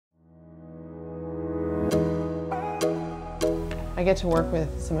I get to work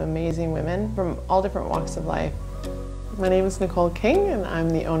with some amazing women from all different walks of life. My name is Nicole King and I'm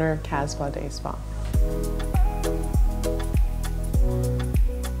the owner of Casbah Day Spa.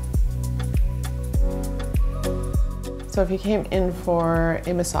 So if you came in for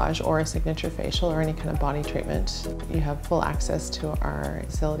a massage or a signature facial or any kind of body treatment, you have full access to our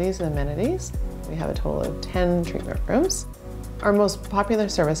facilities and amenities. We have a total of 10 treatment rooms. Our most popular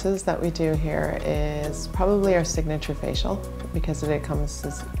services that we do here is probably our signature facial because it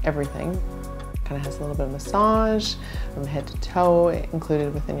encompasses everything. It kind of has a little bit of massage from head to toe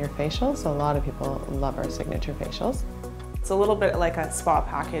included within your facial, so a lot of people love our signature facials. It's a little bit like a spa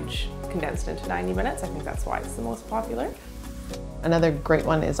package condensed into 90 minutes. I think that's why it's the most popular. Another great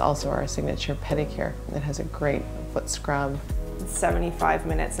one is also our signature pedicure. It has a great foot scrub. 75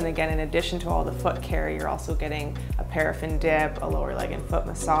 minutes, and again, in addition to all the foot care, you're also getting a paraffin dip, a lower leg and foot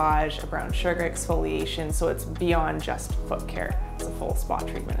massage, a brown sugar exfoliation, so it's beyond just foot care. It's a full spa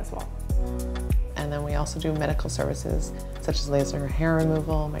treatment as well. And then we also do medical services such as laser hair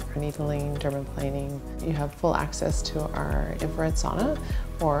removal, microneedling, dermaplaning. You have full access to our infrared sauna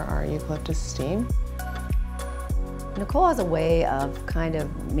or our eucalyptus steam. Nicole has a way of kind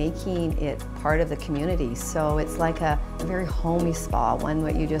of making it part of the community, so it's like a very homey spa, one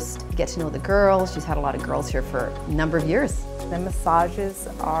where you just get to know the girls. She's had a lot of girls here for a number of years. The massages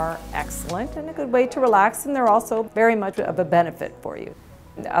are excellent and a good way to relax, and they're also very much of a benefit for you.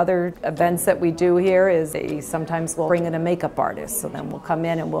 Other events that we do here is sometimes we'll bring in a makeup artist, so then we'll come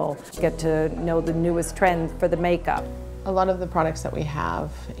in and we'll get to know the newest trend for the makeup. A lot of the products that we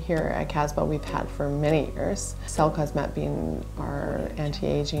have here at Casbah we've had for many years. Cell Cosmet being our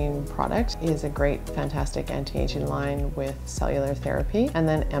anti-aging product is a great, fantastic anti-aging line with cellular therapy. And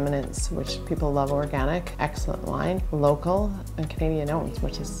then Eminence, which people love, organic, excellent line, local and Canadian owned,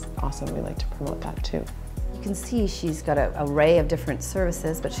 which is awesome. We like to promote that too. You can see she's got an array of different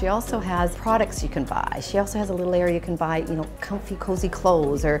services, but she also has products you can buy. She also has a little area you can buy, you know, comfy, cozy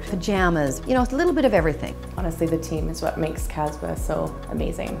clothes or pajamas. You know, it's a little bit of everything. Honestly, the team is what makes Casbah so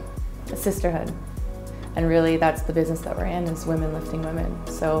amazing. A sisterhood. And really, that's the business that we're in, is women lifting women.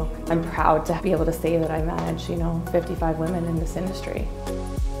 So I'm proud to be able to say that I manage, 55 women in this industry.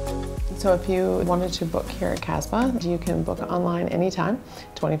 So if you wanted to book here at Casbah, you can book online anytime,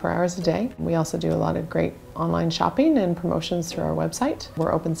 24 hours a day. We also do a lot of great online shopping and promotions through our website.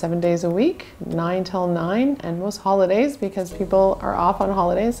 We're open 7 days a week, 9 till 9, and most holidays because people are off on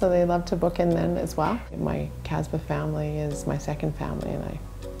holidays, so they love to book in then as well. My Casbah family is my second family, and I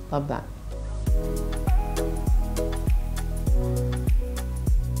love that.